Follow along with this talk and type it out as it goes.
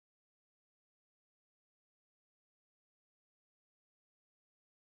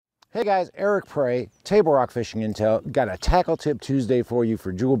Hey guys, Eric Prey, Table Rock Fishing Intel. Got a Tackle Tip Tuesday for you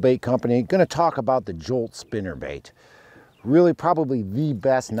for Jolt Bait Company. Gonna talk about the Jolt spinnerbait. Really probably the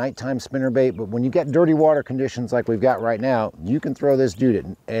best nighttime spinnerbait, but when you get dirty water conditions like we've got right now, you can throw this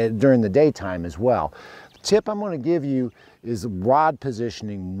dude during the daytime as well. The tip I'm gonna give you is rod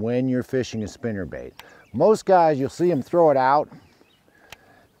positioning when you're fishing a spinnerbait. Most guys, you'll see them throw it out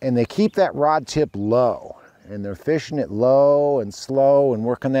and they keep that rod tip low. And they're fishing it low and slow and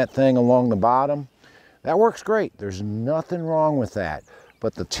working that thing along the bottom. That works great. There's nothing wrong with that.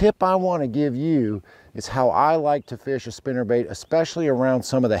 But the tip I want to give you is how I like to fish a spinnerbait, especially around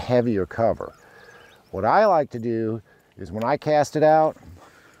some of the heavier cover. What I like to do is when I cast it out,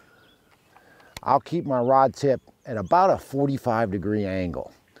 I'll keep my rod tip at about a 45-degree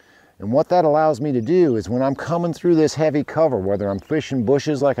angle. And what that allows me to do is when I'm coming through this heavy cover, whether I'm fishing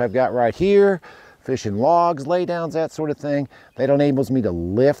bushes like I've got right here, fishing logs, laydowns, that sort of thing, that enables me to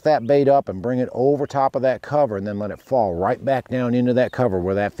lift that bait up and bring it over top of that cover and then let it fall right back down into that cover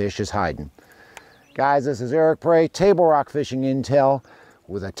where that fish is hiding. Guys, this is Eric Prey, Table Rock Fishing Intel,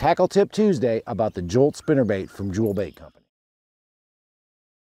 with a Tackle Tip Tuesday about the Jolt spinnerbait from Jolt Bait Company.